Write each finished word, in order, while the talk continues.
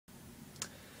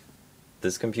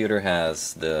This computer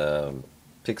has the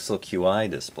Pixel QI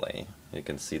display. You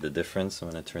can see the difference.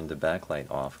 I'm going to turn the backlight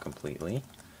off completely.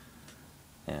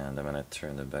 And I'm going to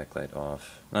turn the backlight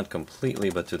off, not completely,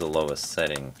 but to the lowest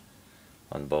setting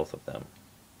on both of them.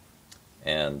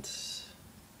 And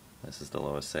this is the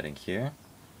lowest setting here.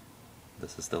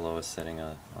 This is the lowest setting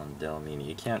on Dell Mini.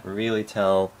 You can't really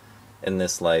tell in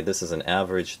this light. This is an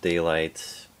average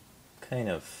daylight, kind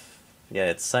of, yeah,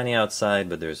 it's sunny outside,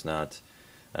 but there's not,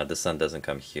 the sun doesn't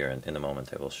come here. And in a moment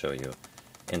I will show you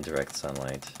indirect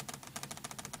sunlight.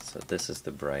 So this is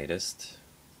the brightest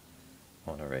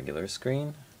on a regular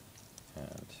screen,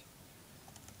 and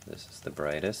this is the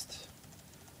brightest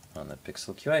on the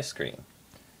Pixel QI screen.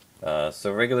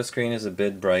 So regular screen is a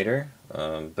bit brighter,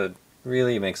 but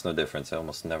really it makes no difference. I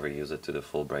almost never use it to the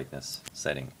full brightness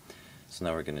setting. So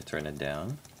now we're going to turn it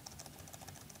down,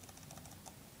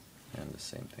 and the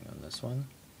same thing on this one,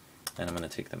 and I'm going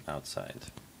to take them outside.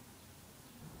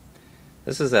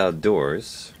 This is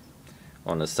outdoors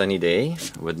on a sunny day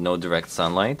with no direct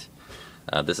sunlight.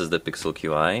 This is the Pixel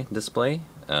QI display,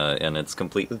 and it's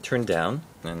completely turned down,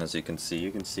 and as you can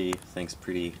see things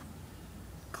pretty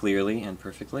clearly and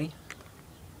perfectly.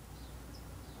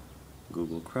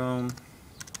 Google Chrome,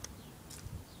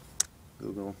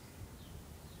 Google,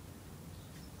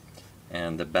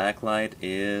 and the backlight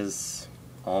is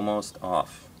almost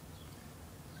off.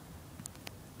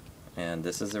 And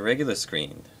this is a regular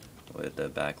screen with the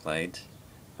backlight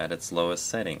at its lowest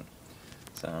setting.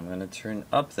 So I'm going to turn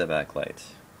up the backlight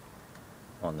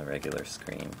on the regular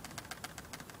screen.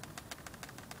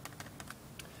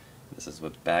 This is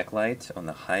with backlight on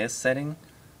the highest setting.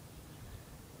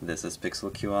 This is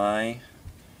Pixel QI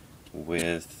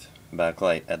with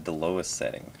backlight at the lowest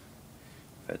setting.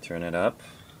 If I turn it up,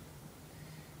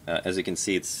 as you can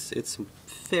see, it's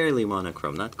fairly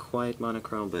monochrome. Not quite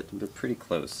monochrome, but pretty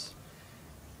close.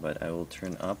 But I will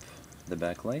turn up the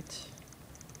backlight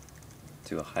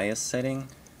to a highest setting.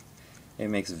 It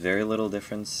makes very little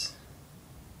difference,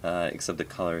 except the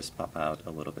colors pop out a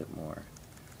little bit more.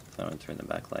 So I'm going to turn the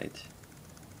backlight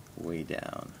way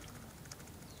down.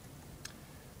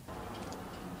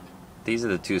 These are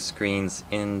the two screens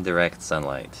in direct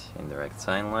sunlight. In direct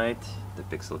sunlight, the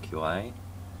Pixel QI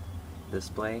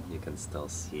display, you can still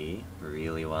see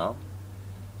really well.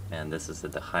 And this is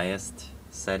at the highest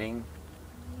setting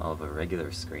of a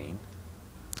regular screen.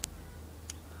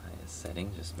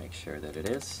 Setting, just make sure that it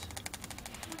is.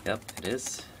 Yep, it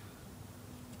is.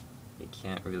 You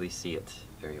can't really see it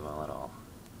very well at all,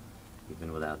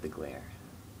 even without the glare.